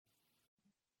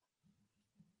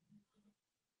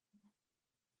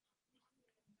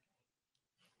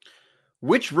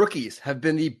Which rookies have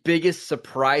been the biggest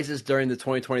surprises during the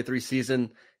 2023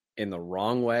 season in the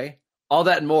wrong way? All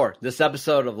that and more this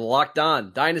episode of the Locked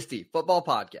On Dynasty Football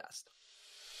Podcast.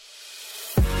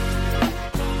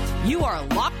 You are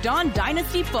Locked On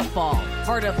Dynasty Football,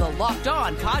 part of the Locked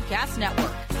On Podcast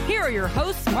Network. Here are your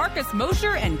hosts, Marcus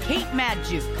Mosher and Kate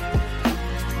Magdziuk.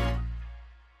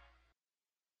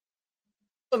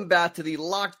 Welcome back to the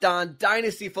Locked On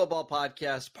Dynasty Football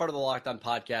Podcast, part of the Locked On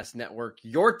Podcast Network,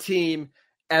 your team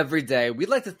every day. We'd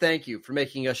like to thank you for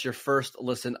making us your first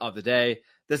listen of the day.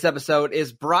 This episode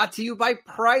is brought to you by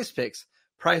PrizePicks.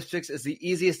 PrizePicks is the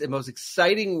easiest and most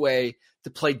exciting way to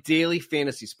play daily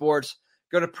fantasy sports.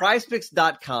 Go to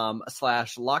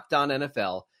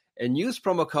prizepicks.com/LockedOnNFL and use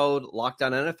promo code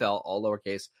LockedOnNFL, all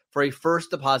lowercase, for a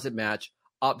first deposit match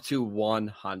up to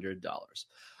 $100.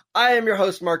 I am your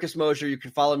host, Marcus Mosher. You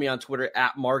can follow me on Twitter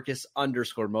at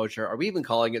Marcus_Mosher. Are we even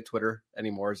calling it Twitter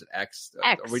anymore? Is it X?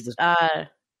 X. Are we just, I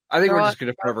think we're just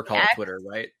going to forever call it Twitter,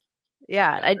 right?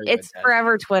 Yeah, it's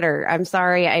forever Twitter. I'm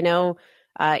sorry. I know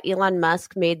Elon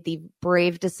Musk made the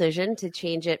brave decision to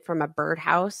change it from a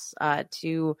birdhouse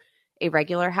to a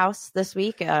regular house this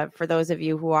week. For those of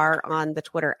you who are on the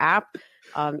Twitter app,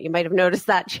 you might have noticed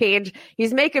that change.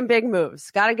 He's making big moves.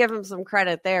 Got to give him some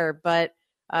credit there, but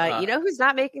you know who's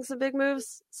not making some big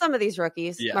moves? Some of these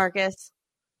rookies, yeah. Marcus.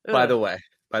 Ooh. By the way,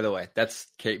 that's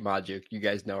Kate Magdziuk. You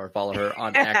guys know her. Follow her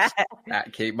on X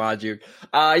at Kate Magdziuk.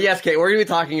 Yes, Kate, we're going to be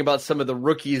talking about some of the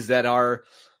rookies that are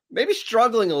maybe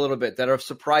struggling a little bit, that have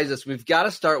surprised us. We've got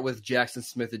to start with Jaxon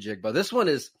Smith-Njigba. This one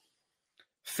is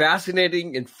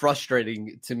fascinating and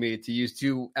frustrating to me, to use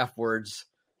two F words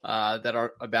that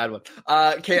are a bad one.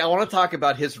 Kate, I want to talk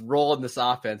about his role in this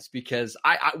offense because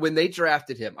I when they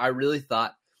drafted him, I really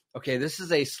thought, okay, this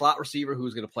is a slot receiver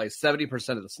who's going to play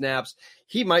 70% of the snaps.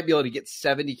 He might be able to get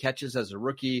 70 catches as a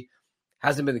rookie.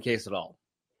 Hasn't been the case at all.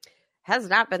 Has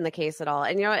not been the case at all.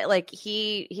 And, you know, like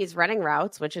he's running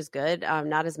routes, which is good.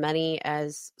 Not as many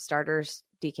as starters,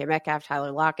 DK Metcalf,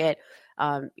 Tyler Lockett.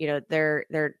 You know,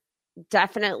 they're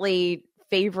definitely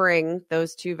favoring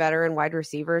those two veteran wide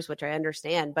receivers, which I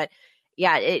understand. But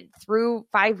yeah, through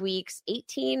 5 weeks,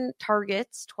 18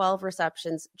 targets, 12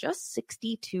 receptions, just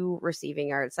 62 receiving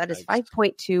yards. That is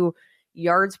 5.2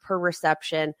 yards per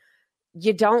reception.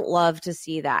 You don't love to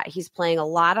see that. He's playing a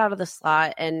lot out of the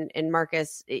slot. And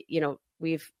Marcus, you know,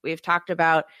 we've talked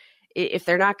about if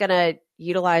they're not going to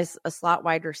utilize a slot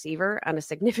wide receiver on a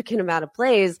significant amount of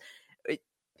plays,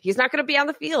 he's not going to be on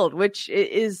the field, which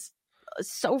is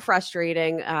so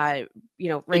frustrating. You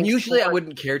know, and usually I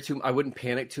wouldn't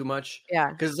panic too much.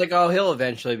 Yeah. Because it's like, oh, he'll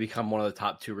eventually become one of the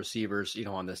top two receivers, you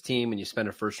know, on this team, and you spend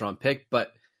a first round pick.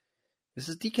 But this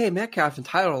is DK Metcalf and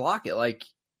Tyler Lockett. Like,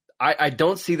 I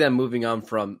don't see them moving on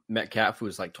from Metcalf, who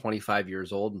is like 25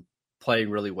 years old and playing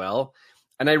really well.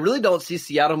 And I really don't see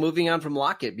Seattle moving on from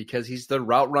Lockett because he's the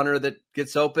route runner that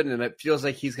gets open, and it feels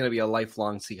like he's going to be a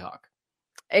lifelong Seahawk.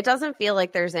 It doesn't feel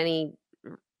like there's any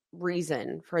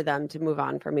reason for them to move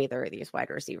on from either of these wide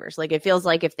receivers. Like, it feels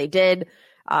like if they did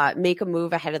make a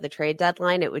move ahead of the trade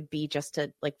deadline, it would be just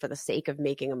to, like, for the sake of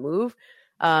making a move.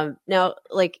 Now,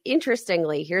 like,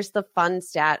 interestingly, here's the fun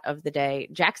stat of the day.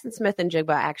 Jaxon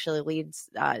Smith-Njigba actually leads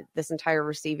this entire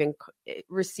receiving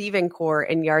core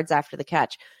in yards after the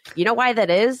catch. You know why that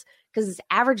is? Because his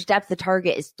average depth of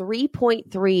target is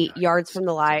 3.3 yards from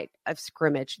the line of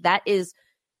scrimmage. That is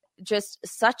just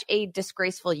such a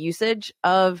disgraceful usage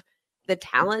of the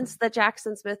talents that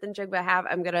Jaxon Smith-Njigba have.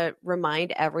 I'm going to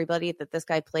remind everybody that this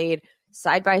guy played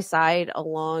side by side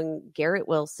along Garrett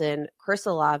Wilson, Chris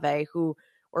Olave, who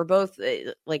were both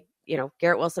like, you know,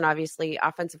 Garrett Wilson, obviously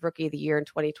offensive rookie of the year in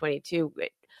 2022.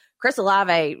 Chris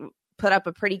Olave put up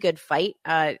a pretty good fight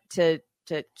to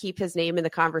keep his name in the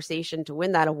conversation to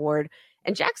win that award.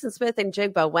 And Jaxon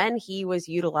Smith-Njigba, when he was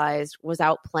utilized, was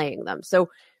outplaying them. So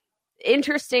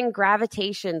interesting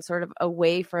gravitation sort of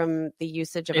away from the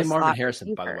usage of a Marvin slot Harrison,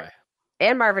 receiver. by the way.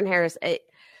 And Marvin Harris,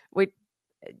 you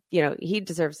know, he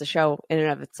deserves the show in and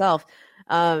of itself.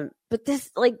 But this,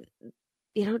 like,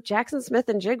 you know, Jaxon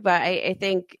Smith-Njigba, I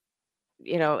think,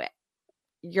 you know,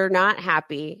 you're not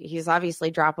happy. He's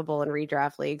obviously droppable in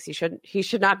redraft leagues. He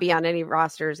should not be on any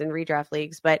rosters in redraft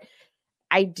leagues, but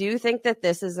I do think that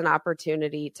this is an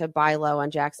opportunity to buy low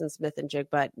on Jaxon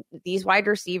Smith-Njigba. These wide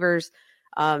receivers,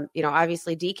 you know,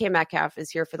 obviously DK Metcalf is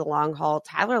here for the long haul.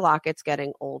 Tyler Lockett's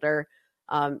getting older.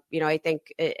 You know, I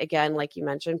think, again, like you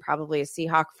mentioned, probably a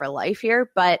Seahawk for life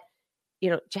here, but, you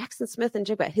know, Jaxon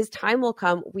Smith-Njigba, his time will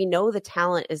come. We know the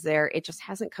talent is there. It just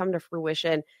hasn't come to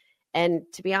fruition. And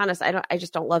to be honest, I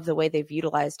just don't love the way they've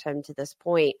utilized him to this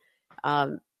point.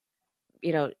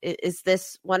 is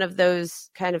this one of those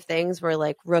kind of things where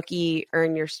like rookie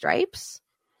earn your stripes?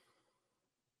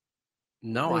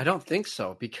 No, I don't think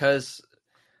so, because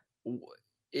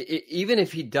even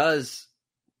if he does,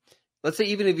 let's say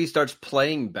even if he starts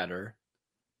playing better,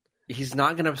 he's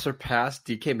not going to surpass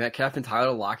DK Metcalf and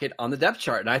Tyler Lockett on the depth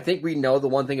chart. And I think we know the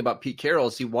one thing about Pete Carroll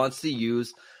is he wants to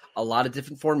use a lot of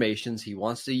different formations. He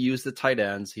wants to use the tight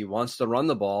ends. He wants to run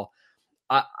the ball.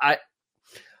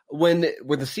 When the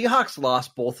Seahawks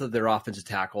lost both of their offensive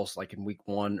tackles, like in week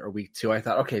 1 or week 2, I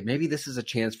thought, okay, maybe this is a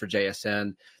chance for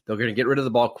JSN. They're going to get rid of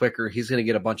the ball quicker. He's going to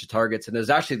get a bunch of targets. And it was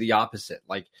actually the opposite.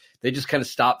 Like they just kind of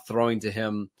stopped throwing to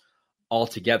him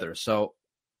altogether. So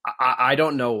I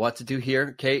don't know what to do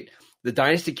here, Kate. The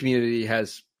dynasty community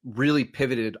has really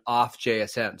pivoted off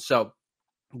JSN. So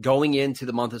going into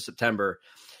the month of September,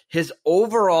 his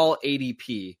overall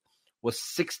ADP was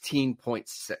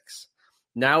 16.6.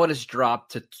 Now it has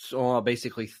dropped to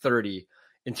basically 30.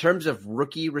 In terms of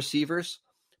rookie receivers,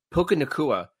 Puka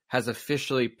Nacua has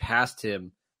officially passed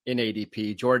him in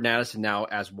ADP. Jordan Addison now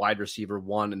as wide receiver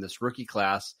 1 in this rookie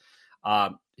class.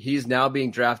 He's now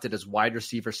being drafted as wide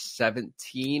receiver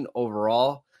 17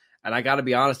 overall. And I got to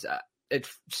be honest, it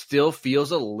still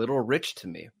feels a little rich to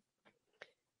me.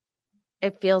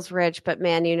 It feels rich, but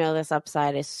man, this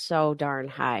upside is so darn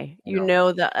high.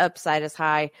 The upside is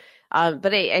high.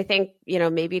 But I think,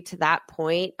 maybe to that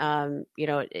point,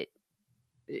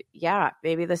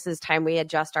 maybe this is time we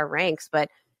adjust our ranks, but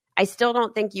I still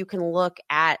don't think you can look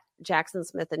at Jackson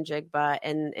Smith-Njigba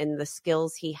and the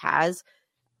skills he has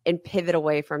and pivot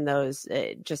away from those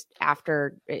just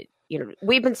after,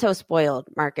 we've been so spoiled,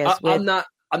 Marcus. I'm not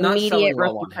immediate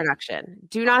rookie production.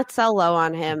 Do not sell low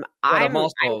on him. I'm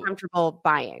comfortable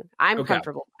buying.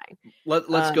 Comfortable buying.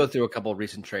 Let's go through a couple of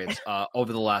recent trades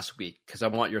over the last week because I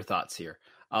want your thoughts here.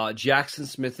 Jackson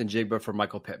Smith-Njigba for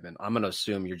Michael Pittman. I'm going to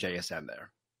assume you're JSN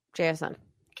there. JSN.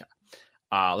 Okay.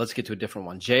 Let's get to a different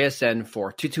one. JSN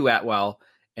for Tutu Atwell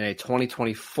and a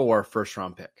 2024 first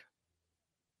round pick.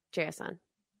 JSN.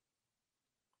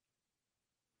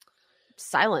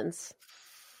 Silence.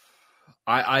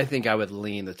 I think I would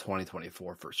lean the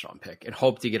 2024 first round pick and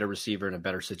hope to get a receiver in a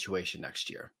better situation next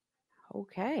year.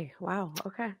 Okay. Wow.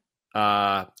 Okay.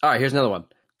 All right. Here's another one.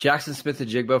 Jackson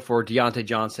Smith-Njigba for Deontay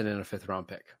Johnson and a 5th round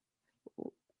pick.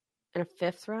 And a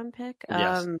 5th round pick?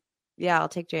 Yes. Yeah, I'll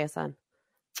take JSN.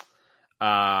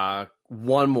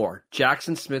 One more.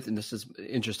 Jackson Smith, and this is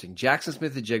interesting. Jackson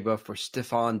Smith-Njigba for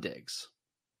Stephon Diggs.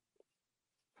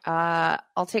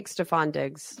 I'll take Stephon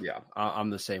Diggs. Yeah, I'm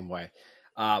the same way.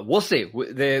 We'll see.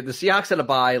 The Seahawks had a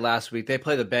bye last week. They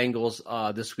play the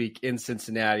Bengals this week in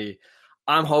Cincinnati.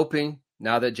 I'm hoping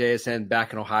now that JSN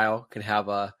back in Ohio can have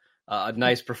a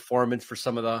nice performance for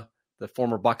some of the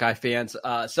former Buckeye fans.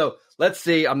 So let's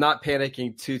see. I'm not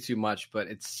panicking too much, but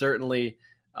it's certainly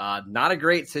not a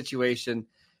great situation.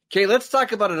 Okay, let's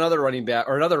talk about another running back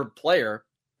or another player.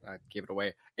 I gave it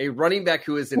away. A running back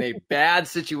who is in a bad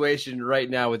situation right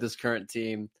now with his current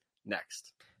team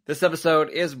next. This episode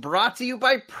is brought to you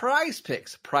by Prize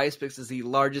Picks. Prize Picks is the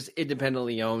largest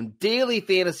independently owned daily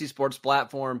fantasy sports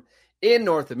platform in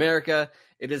North America.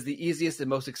 It is the easiest and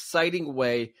most exciting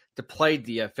way to play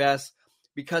DFS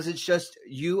because it's just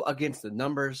you against the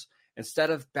numbers. Instead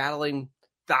of battling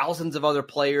thousands of other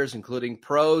players, including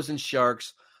pros and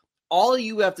sharks, all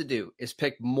you have to do is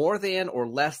pick more than or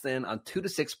less than on 2 to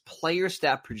 6 player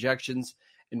stat projections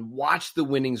and watch the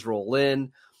winnings roll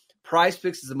in. Prize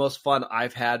Picks is the most fun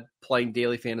I've had playing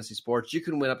daily fantasy sports. You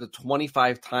can win up to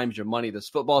 25 times your money this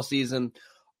football season.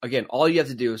 Again, all you have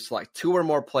to do is select 2 or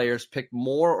more players, pick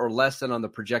more or less than on the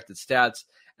projected stats,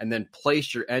 and then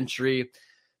place your entry.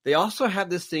 They also have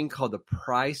this thing called the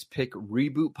Prize Pick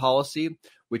Reboot Policy,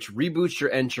 which reboots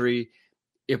your entry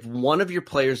if one of your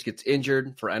players gets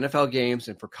injured for NFL games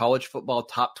and for college football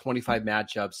top 25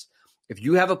 matchups. If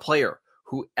you have a player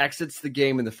who exits the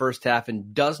game in the first half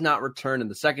and does not return in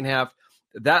the second half,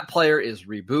 that player is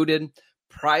rebooted.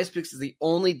 Prize Picks is the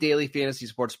only daily fantasy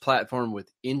sports platform with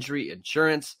injury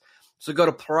insurance. So go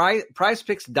to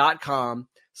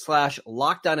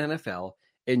prizepicks.com/LockedOnNFL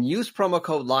and use promo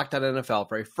code LockedOnNFL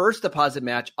for a first deposit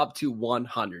match up to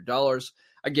 $100.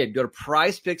 Again, go to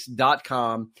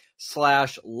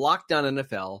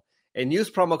prizepicks.com/LockedOnNFL and use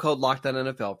promo code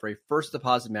LockedOnNFL for a first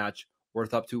deposit match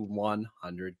worth up to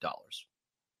 $100.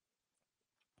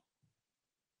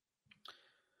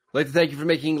 I'd like to thank you for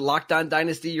making Locked On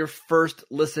Dynasty your first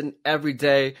listen every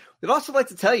day. We'd also like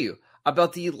to tell you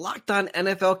about the Locked On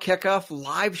NFL Kickoff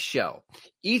live show.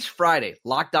 Each Friday,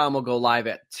 Locked On will go live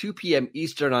at 2 p.m.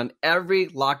 Eastern on every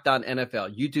Locked On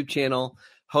NFL YouTube channel.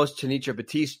 Hosts Chanitra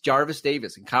Batiste, Jarvis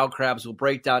Davis, and Kyle Krabs will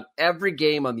break down every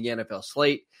game on the NFL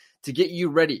slate. to get you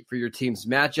ready for your team's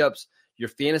matchups, your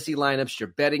fantasy lineups, your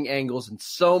betting angles, and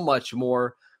so much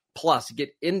more. Plus, get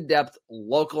in-depth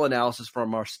local analysis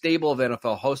from our stable of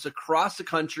NFL hosts across the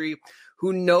country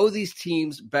who know these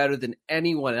teams better than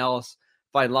anyone else.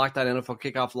 Find Locked On NFL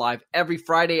Kickoff live every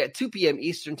Friday at 2 p.m.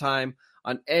 Eastern Time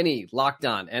on any Locked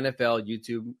On NFL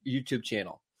YouTube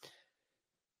channel.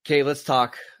 Okay, let's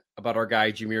talk about our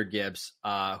guy, Jahmyr Gibbs,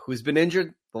 who's been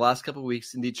injured the last couple of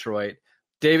weeks in Detroit.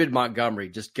 David Montgomery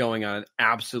just going on an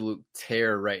absolute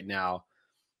tear right now.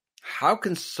 How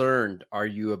concerned are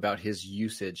you about his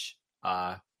usage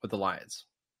with the Lions?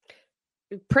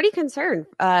 Pretty concerned,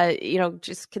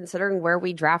 just considering where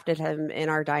we drafted him in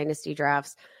our dynasty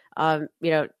drafts.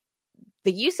 The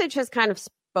usage has kind of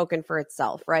spoken for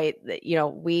itself, right?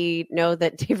 We know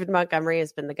that David Montgomery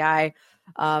has been the guy,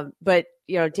 but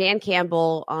Dan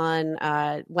Campbell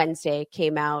on Wednesday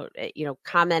came out,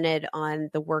 commented on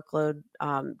the workload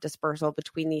dispersal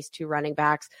between these two running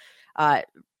backs,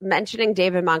 mentioning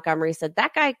David Montgomery, said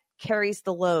that guy carries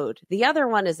the load. The other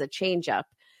one is a changeup.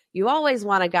 You always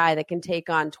want a guy that can take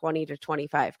on 20 to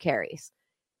 25 carries.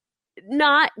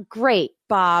 Not great,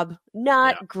 Bob.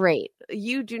 Not great.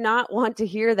 You do not want to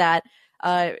hear that.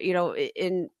 You're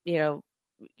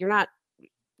not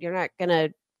gonna,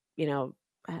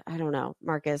 I don't know,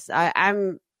 Marcus.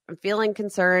 I'm feeling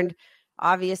concerned.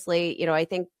 Obviously, I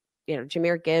think,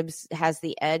 Jahmyr Gibbs has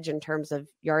the edge in terms of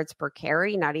yards per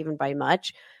carry, not even by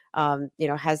much.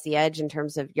 Has the edge in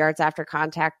terms of yards after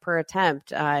contact per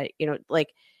attempt. I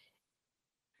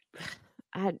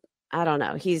don't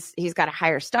know. He's got a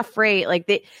higher stuff rate.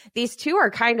 Like these two are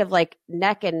kind of like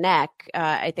neck and neck.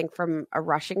 I think from a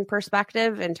rushing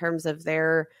perspective in terms of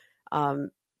their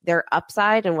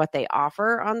upside and what they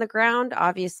offer on the ground.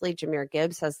 Obviously, Jahmyr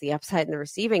Gibbs has the upside in the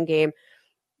receiving game,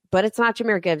 but it's not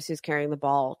Jahmyr Gibbs who's carrying the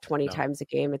ball 20 times a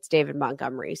game. It's David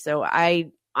Montgomery. So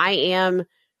I am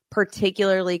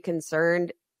particularly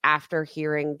concerned after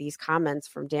hearing these comments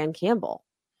from Dan Campbell.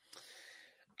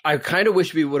 I kind of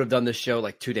wish we would have done this show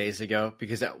like 2 days ago,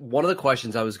 because one of the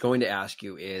questions I was going to ask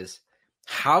you is,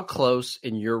 how close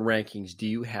in your rankings do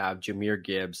you have Jahmyr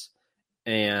Gibbs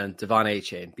and Devon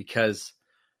Achane? Because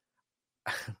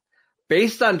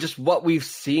based on just what we've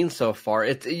seen so far,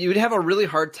 you'd have a really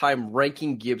hard time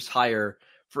ranking Gibbs higher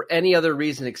for any other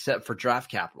reason except for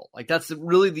draft capital. Like that's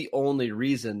really the only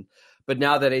reason. But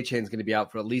now that Achane's going to be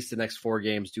out for at least the next 4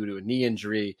 games due to a knee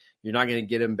injury, you're not going to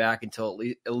get him back until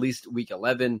at least week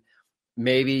 11.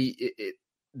 Maybe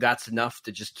that's enough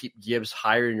to just keep Gibbs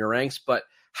higher in your ranks. But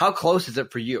how close is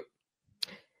it for you?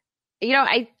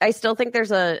 I still think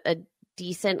there's a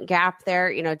decent gap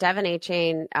there. Devon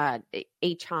Achane,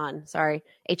 Achane.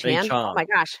 Oh my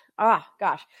gosh.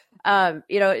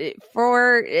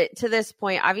 To this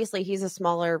point, obviously he's a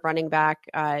smaller running back,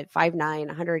 5'9",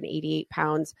 188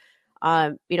 pounds.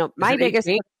 My biggest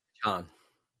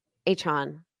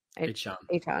Achane.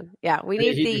 Yeah, we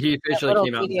need he officially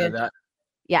came out and said that.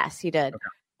 Yes, he did.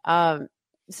 Okay.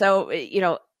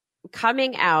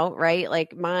 Coming out, right?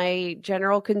 Like my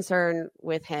general concern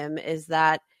with him is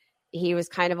that he was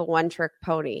kind of a one-trick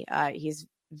pony. He's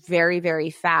very, very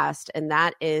fast, and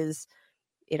that is,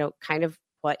 kind of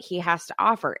what he has to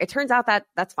offer. It turns out that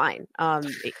that's fine.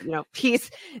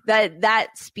 He's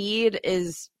that speed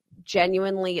is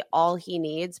genuinely all he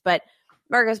needs. But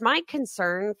Marcus, my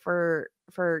concern for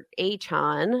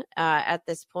Achane at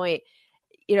this point,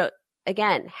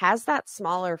 again, has that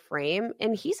smaller frame,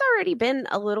 and he's already been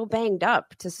a little banged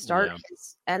up to start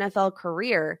his NFL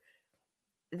career.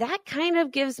 That kind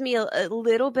of gives me a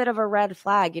little bit of a red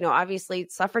flag. Obviously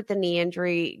suffered the knee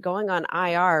injury, going on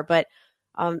IR, but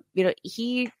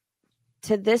he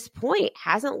to this point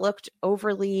hasn't looked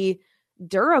overly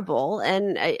durable,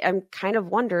 and I'm kind of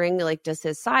wondering, like, does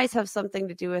his size have something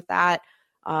to do with that?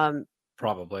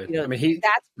 Probably.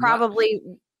 That's probably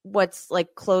what's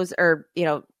like close or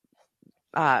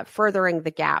furthering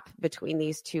the gap between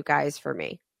these two guys for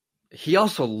me. He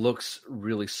also looks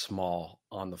really small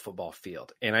on the football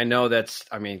field, and I know that's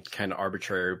kind of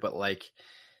arbitrary, but like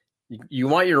you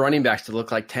want your running backs to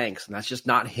look like tanks, and that's just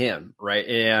not him, right?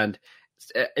 And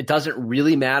it doesn't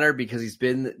really matter because he's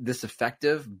been this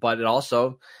effective, but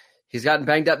he's gotten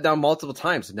banged up down multiple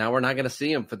times, and now we're not going to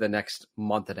see him for the next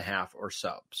month and a half or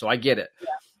so. So I get it. Yeah.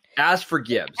 As for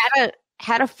Gibbs,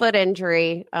 had a foot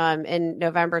injury in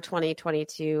November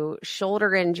 2022,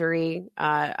 shoulder injury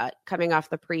coming off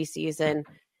the preseason,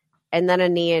 and then a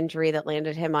knee injury that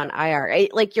landed him on IR.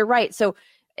 You're right. So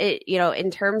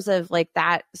in terms of like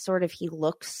that sort of, he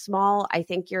looks small. I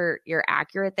think you're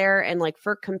accurate there. And like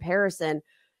for comparison,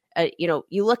 you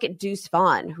look at Deuce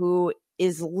Vaughn, who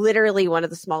is literally one of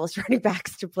the smallest running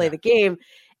backs to play the game.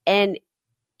 And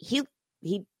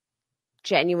he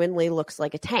genuinely looks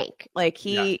like a tank. Like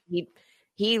he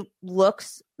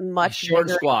looks much short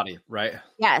bigger. and squatty, right?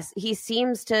 Yes, he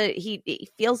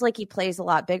feels like he plays a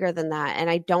lot bigger than that, and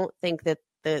I don't think that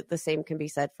the same can be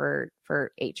said for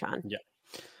Achane. Yeah.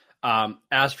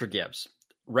 As for Gibbs,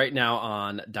 right now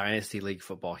on Dynasty League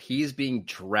Football, he's being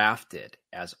drafted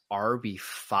as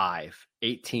RB5,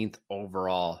 18th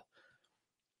overall.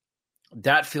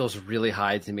 That feels really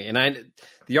high to me. And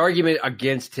the argument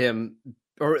against him,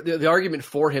 or the argument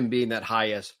for him being that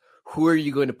high is, who are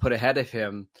you going to put ahead of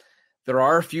him? There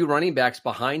are a few running backs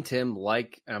behind him,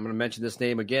 like, and I'm going to mention this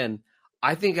name again,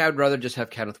 I think I would rather just have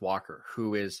Kenneth Walker,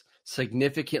 who is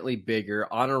significantly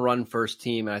bigger on a run-first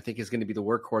team, and I think is going to be the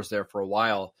workhorse there for a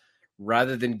while,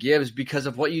 rather than Gibbs, because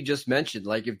of what you just mentioned.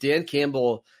 Like, if Dan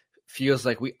Campbell feels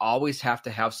like we always have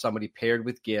to have somebody paired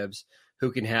with Gibbs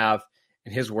who can have,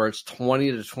 in his words,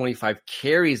 20 to 25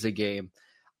 carries a game,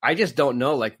 I just don't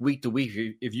know, like, week to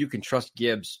week, if you can trust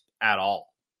Gibbs at all.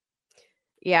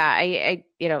 Yeah, I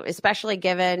especially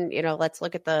given, let's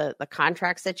look at the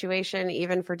contract situation,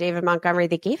 even for David Montgomery.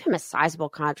 They gave him a sizable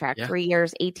contract, 3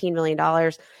 years, $18 million,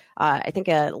 I think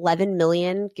 $11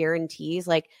 million guarantees.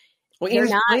 Like, well,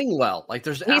 he's playing well. Like,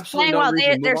 there's absolutely no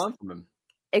reason to move on from him.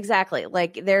 Exactly.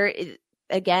 Like, there,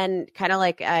 again, kind of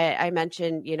like I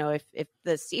mentioned, if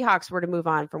the Seahawks were to move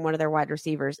on from one of their wide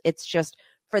receivers, it's just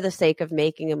for the sake of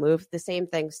making a move. The same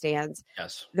thing stands.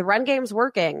 Yes. The run game's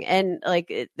working, and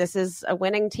this is a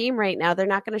winning team right now. They're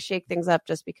not going to shake things up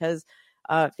just because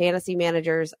fantasy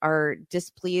managers are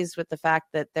displeased with the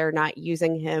fact that they're not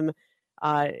using him,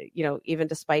 even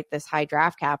despite this high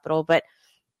draft capital. But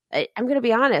I'm going to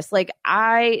be honest, like,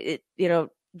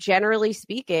 generally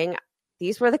speaking,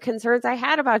 these were the concerns I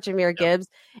had about Jahmyr Gibbs,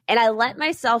 and I let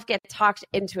myself get talked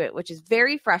into it, which is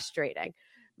very frustrating.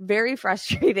 Very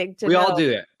frustrating to know. We all do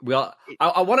it.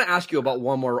 I want to ask you about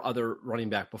one more other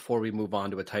running back before we move on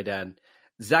to a tight end.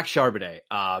 Zach Charbonnet,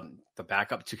 the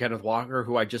backup to Kenneth Walker,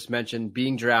 who I just mentioned,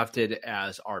 being drafted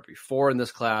as RB4 in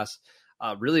this class.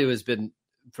 Really has been,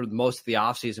 for most of the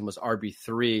offseason, was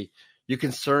RB3. You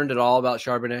concerned at all about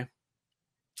Charbonnet?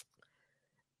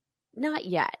 Not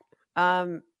yet.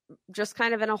 Just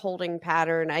kind of in a holding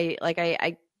pattern.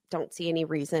 I don't see any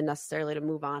reason necessarily to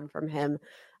move on from him.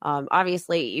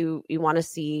 Obviously, you want to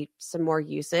see some more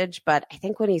usage, but I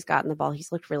think when he's gotten the ball,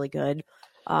 he's looked really good.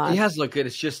 He has looked good.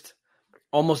 It's just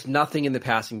almost nothing in the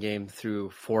passing game through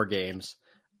 4 games,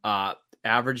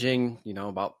 averaging,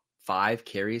 about 5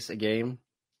 carries a game.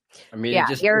 I mean,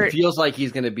 it feels like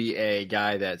he's going to be a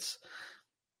guy that's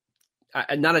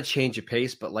not a change of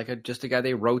pace, but like just a guy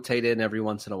they rotate in every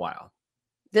once in a while.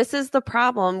 This is the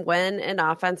problem when an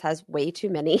offense has way too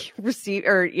many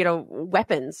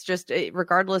weapons, just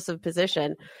regardless of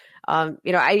position.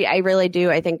 I really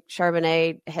do. I think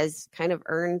Charbonnet has kind of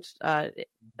earned a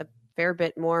fair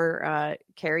bit more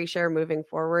carry share moving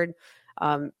forward.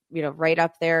 Right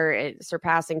up there,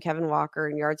 surpassing Kevin Walker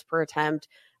in yards per attempt,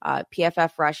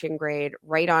 PFF rushing grade,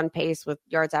 right on pace with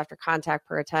yards after contact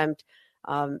per attempt.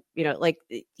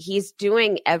 He's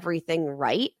doing everything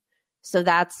right. So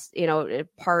that's,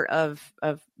 part of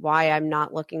why I'm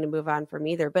not looking to move on from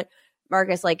either. But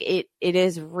Marcus, like it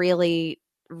is really,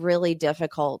 really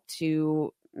difficult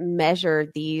to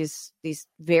measure these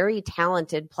very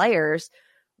talented players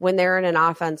when they're in an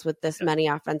offense with this many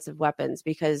offensive weapons,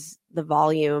 because the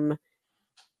volume,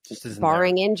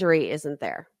 barring injury, isn't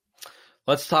there.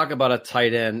 Let's talk about a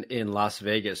tight end in Las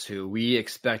Vegas who we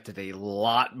expected a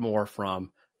lot more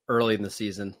from early in the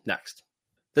season next.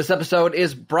 This episode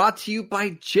is brought to you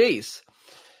by Jace.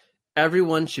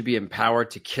 Everyone should be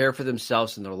empowered to care for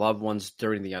themselves and their loved ones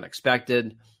during the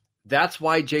unexpected. That's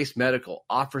why Jace Medical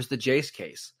offers the Jace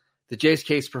Case. The Jace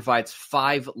Case provides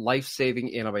 5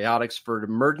 life-saving antibiotics for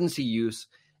emergency use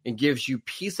and gives you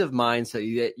peace of mind so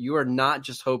that you are not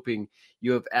just hoping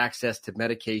you have access to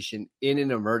medication in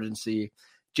an emergency.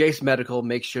 Jace Medical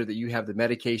makes sure that you have the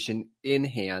medication in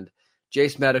hand.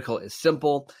 Jace Medical is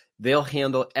simple. They'll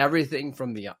handle everything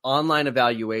from the online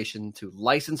evaluation to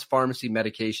licensed pharmacy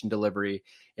medication delivery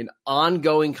and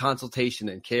ongoing consultation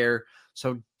and care.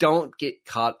 So don't get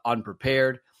caught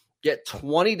unprepared. Get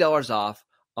 $20 off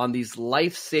on these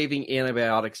life-saving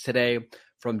antibiotics today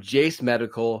from Jace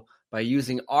Medical by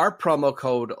using our promo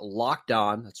code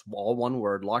LOCKEDON, that's all one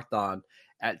word, Locked On,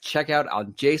 at checkout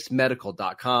on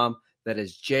jacemedical.com. That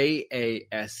is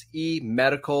JASE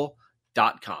medical.com.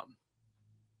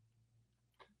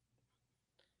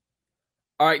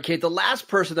 All right, Kate, the last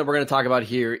person that we're going to talk about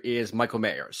here is Michael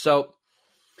Mayer. So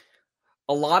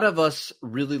a lot of us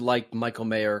really liked Michael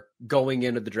Mayer going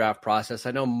into the draft process.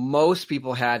 I know most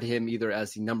people had him either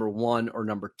as the number 1 or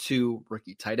number 2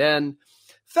 rookie tight end.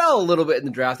 fell a little bit in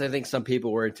the draft. I think some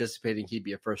people were anticipating he'd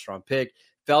be a first-round pick.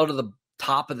 Fell to the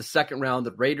top of the second round.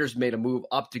 The Raiders made a move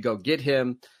up to go get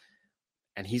him,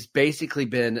 and he's basically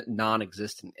been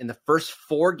non-existent. In the first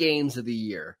 4 games of the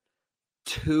year,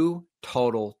 2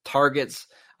 total targets.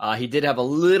 He did have a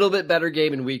little bit better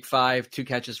game in week 5, 2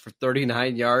 catches for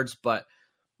 39 yards, but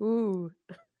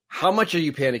how much are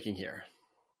you panicking here?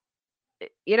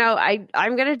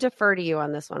 I'm going to defer to you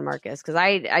on this one, Marcus,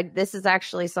 because this is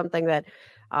actually something that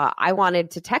I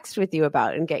wanted to text with you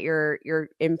about and get your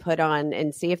input on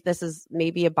and see if this is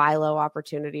maybe a buy low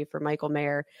opportunity for Michael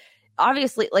Mayer.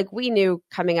 Obviously, like we knew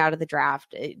coming out of the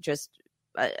draft, just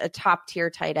a top tier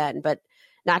tight end, but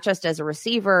not just as a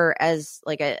receiver, as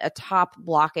like a top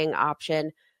blocking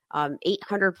option.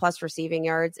 800 plus receiving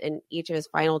yards in each of his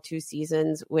final 2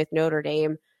 seasons with Notre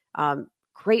Dame.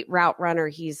 Great route runner.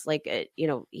 He's like,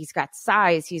 he's got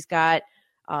size. He's got,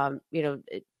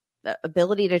 the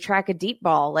ability to track a deep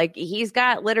ball. Like he's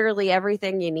got literally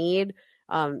everything you need.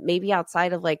 Maybe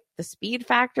outside of like the speed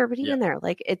factor, but even there,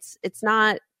 like it's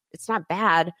not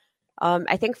bad.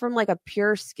 I think from like a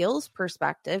pure skills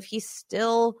perspective, he's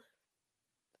still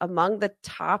among the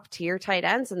top tier tight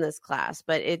ends in this class,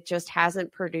 but it just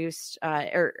hasn't produced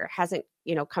or hasn't,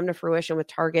 come to fruition with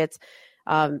targets.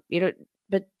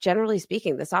 But generally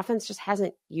speaking, this offense just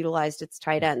hasn't utilized its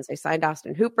tight ends. They signed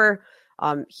Austin Hooper.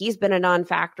 He's been a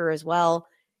non-factor as well.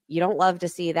 You don't love to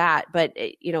see that, but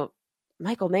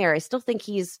Michael Mayer, I still think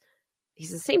he's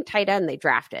the same tight end they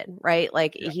drafted, right?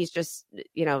 Like he's just,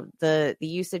 the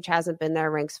usage hasn't been there.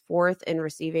 Ranks 4th in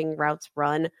receiving routes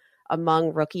run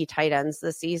among rookie tight ends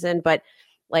this season. But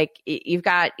like you've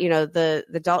got,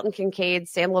 the Dalton Kincaid,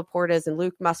 Sam Laportas, and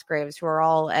Luke Musgraves, who are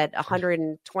all at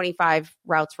 125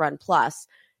 routes run plus.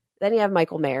 Then you have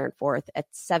Michael Mayer in 4th at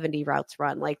 70 routes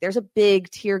run. Like there's a big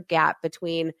tier gap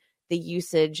between the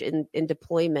usage and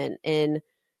deployment in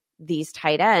these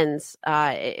tight ends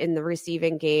in the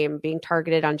receiving game, being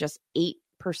targeted on just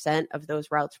 8% of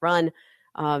those routes run,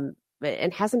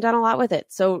 and hasn't done a lot with it.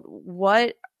 So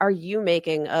what are you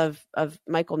making of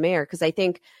Michael Mayer? Because I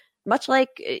think much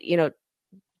like,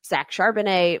 Zach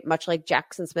Charbonnet, much like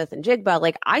Jackson Smith and Jigba,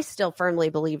 like I still firmly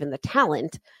believe in the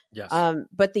talent. Yes.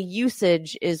 But the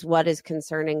usage is what is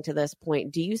concerning to this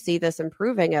point. Do you see this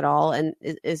improving at all? And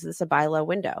is this a buy low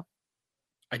window?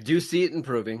 I do see it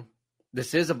improving.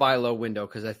 This is a buy low window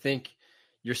because I think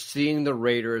you're seeing the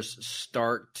Raiders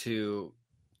start to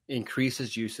increase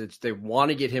his usage. They want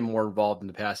to get him more involved in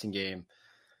the passing game.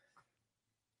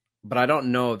 But I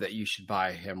don't know that you should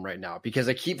buy him right now because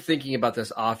I keep thinking about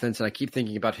this offense and I keep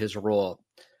thinking about his role.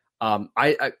 I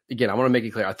want to make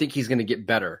it clear. I think he's going to get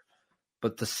better,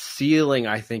 but the ceiling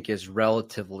I think is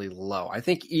relatively low. I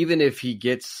think even if he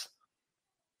gets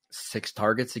 6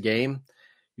 targets a game,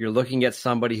 you're looking at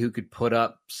somebody who could put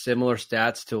up similar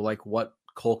stats to like what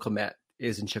Cole Kmet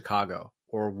is in Chicago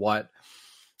or what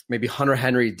maybe Hunter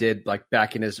Henry did like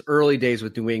back in his early days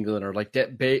with New England or like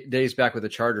days back with the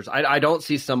Chargers. I don't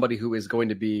see somebody who is going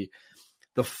to be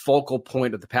the focal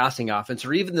point of the passing offense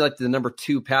or even like the number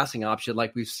 2 passing option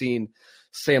like we've seen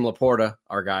Sam Laporta,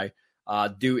 our guy,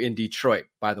 do in Detroit.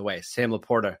 By the way, Sam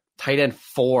Laporta, tight end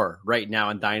 4 right now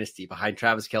in Dynasty behind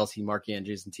Travis Kelce, Mark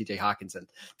Andrews, and TJ Hawkinson.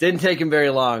 Didn't take him very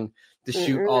long to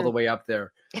shoot all the way up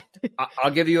there.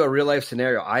 I'll give you a real life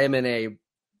scenario. I am in a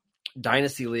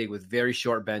Dynasty league with very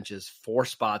short benches, 5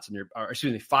 spots in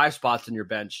your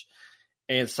bench,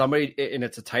 and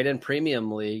it's a tight end premium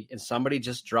league, and somebody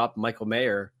just dropped Michael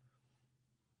Mayer,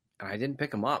 and I didn't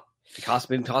pick him up. It cost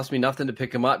me nothing to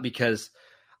pick him up because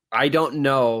I don't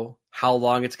know how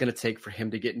long it's going to take for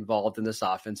him to get involved in this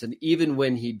offense, and even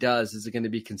when he does, is it going to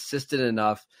be consistent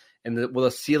enough, and will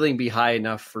the ceiling be high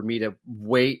enough for me to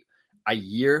wait a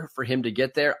year for him to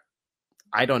get there?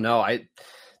 I don't know.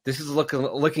 This is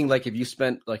looking like if you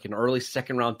spent like an early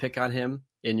 2nd round pick on him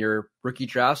in your rookie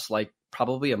drafts, like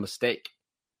probably a mistake.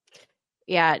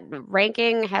 Yeah,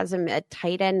 ranking has him at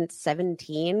tight end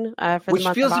 17 for which the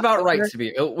month feels of about October. right to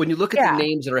me. When you look at the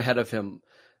names that are ahead of him,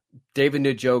 David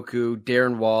Njoku,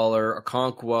 Darren Waller,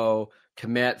 Okonkwo,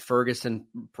 Kmet, Ferguson,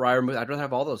 Freiermuth, I'd rather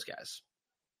have all those guys.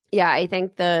 Yeah, I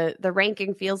think the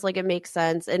ranking feels like it makes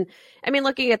sense. And I mean,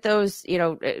 looking at those,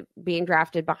 being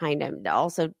drafted behind him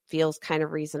also feels kind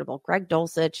of reasonable. Greg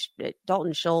Dulcich,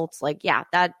 Dalton Schultz, like, yeah,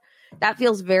 that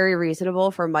feels very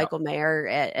reasonable for Michael Mayer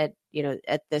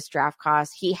at this draft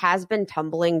cost. He has been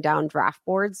tumbling down draft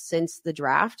boards since the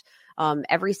draft.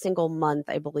 Every single month,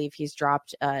 I believe he's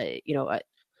dropped,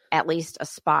 at least a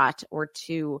spot or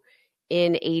 2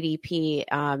 in ADP,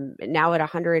 now at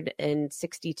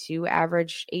 162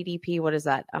 average ADP. What is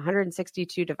that?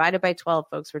 162 divided by 12,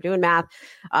 folks. We're doing math.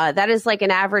 That is like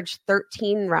an average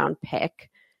 13 round pick.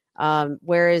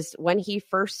 Whereas when he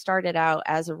first started out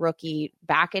as a rookie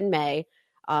back in May,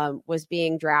 was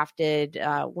being drafted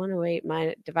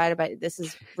 108 divided by, this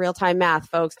is real-time math,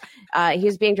 folks. He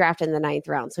was being drafted in the 9th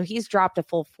round. So he's dropped a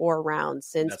full 4 rounds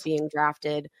since being drafed.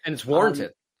 And it's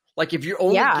warranted. Like if you're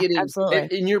only getting,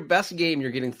 absolutely. In your best game,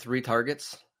 you're getting 3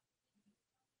 targets.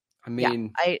 I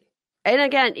mean, and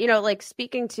again, like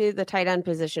speaking to the tight end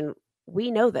position,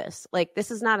 we know this. Like this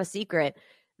is not a secret.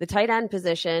 The tight end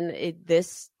position,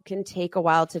 this can take a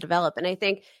while to develop. And I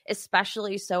think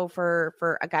especially so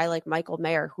for a guy like Michael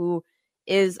Mayer, who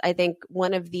is, I think,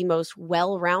 one of the most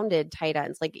well-rounded tight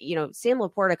ends. Like, Sam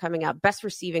Laporta coming out, best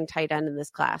receiving tight end in this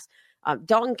class.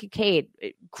 Dalton Kincaid,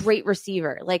 great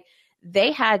receiver. Like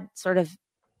they had sort of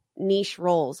niche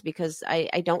roles because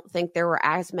I don't think there were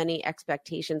as many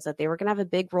expectations that they were going to have a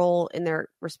big role in their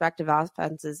respective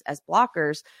offenses as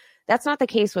blockers. That's not the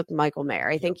case with Michael Mayer.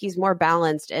 I think he's more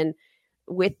balanced. And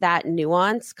with that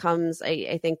nuance comes,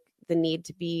 I think, the need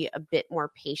to be a bit more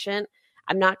patient.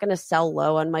 I'm not going to sell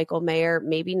low on Michael Mayer,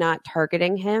 maybe not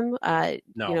targeting him right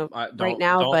now,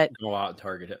 but go out and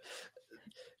target him.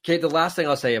 Okay, the last thing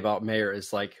I'll say about Mayer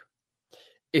is like,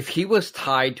 if he was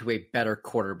tied to a better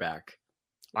quarterback,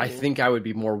 I think I would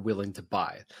be more willing to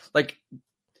buy. Like,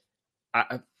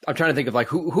 I'm trying to think of like,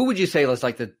 who would you say was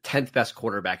like the 10th best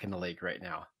quarterback in the league right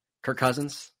now? Kirk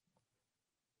Cousins?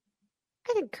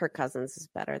 I think Kirk Cousins is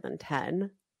better than 10.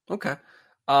 Okay.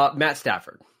 Matt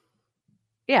Stafford?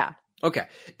 Yeah. Okay.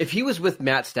 If he was with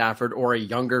Matt Stafford or a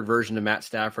younger version of Matt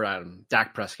Stafford,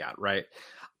 Dak Prescott, right?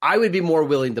 I would be more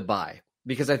willing to buy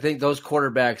because I think those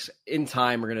quarterbacks in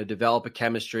time are going to develop a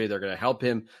chemistry. They're going to help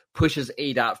him push his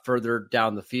ADOT further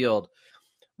down the field.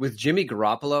 With Jimmy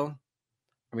Garoppolo,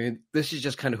 I mean, this is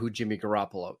just kind of who Jimmy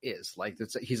Garoppolo is. Like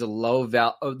he's a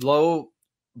low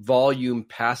volume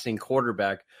passing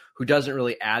quarterback who doesn't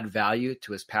really add value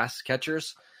to his pass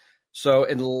catchers. So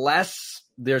unless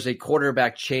there's a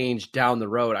quarterback change down the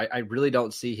road, I really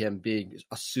don't see him being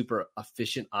a super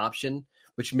efficient option,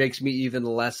 which makes me even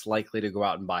less likely to go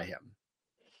out and buy him.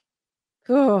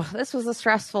 Oh, this was a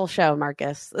stressful show,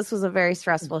 Marcus. This was a very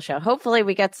stressful show. Hopefully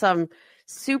we get some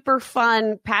super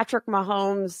fun Patrick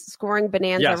Mahomes scoring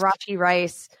bonanza, Rashee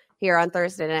Rice here on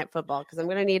Thursday Night Football, because I'm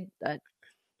going to need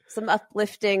some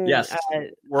uplifting. Yes,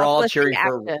 we're all cheering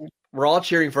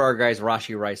for our guys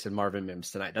Rashee Rice and Marvin Mims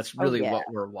tonight. That's really what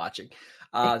we're watching.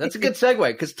 That's a good segue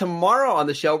because tomorrow on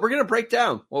the show we're going to break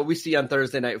down what we see on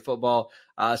Thursday Night Football.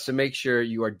 So make sure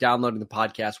you are downloading the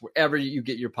podcast wherever you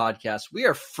get your podcasts. We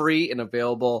are free and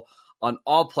available on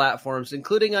all platforms,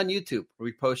 including on YouTube, where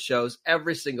we post shows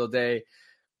every single day.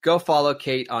 Go follow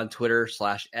Kate on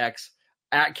Twitter/X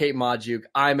at Kate Modjuk.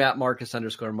 I'm at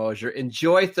Marcus_Mosher.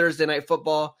 Enjoy Thursday Night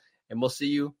Football, and we'll see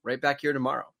you right back here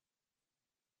tomorrow.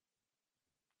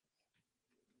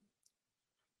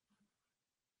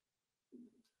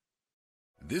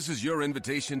 This is your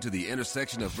invitation to the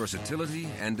intersection of versatility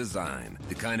and design.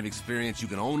 The kind of experience you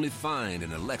can only find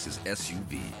in a Lexus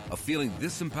SUV. A feeling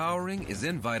this empowering is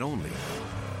invite only.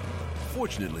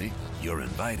 Fortunately, you're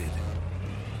invited.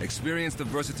 Experience the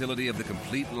versatility of the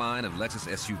complete line of Lexus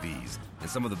SUVs and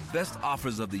some of the best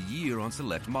offers of the year on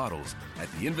select models at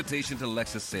the Invitation to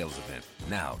Lexus sales event,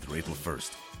 now through April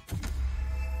 1st.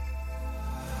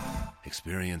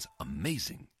 Experience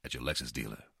amazing at your Lexus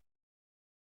dealer.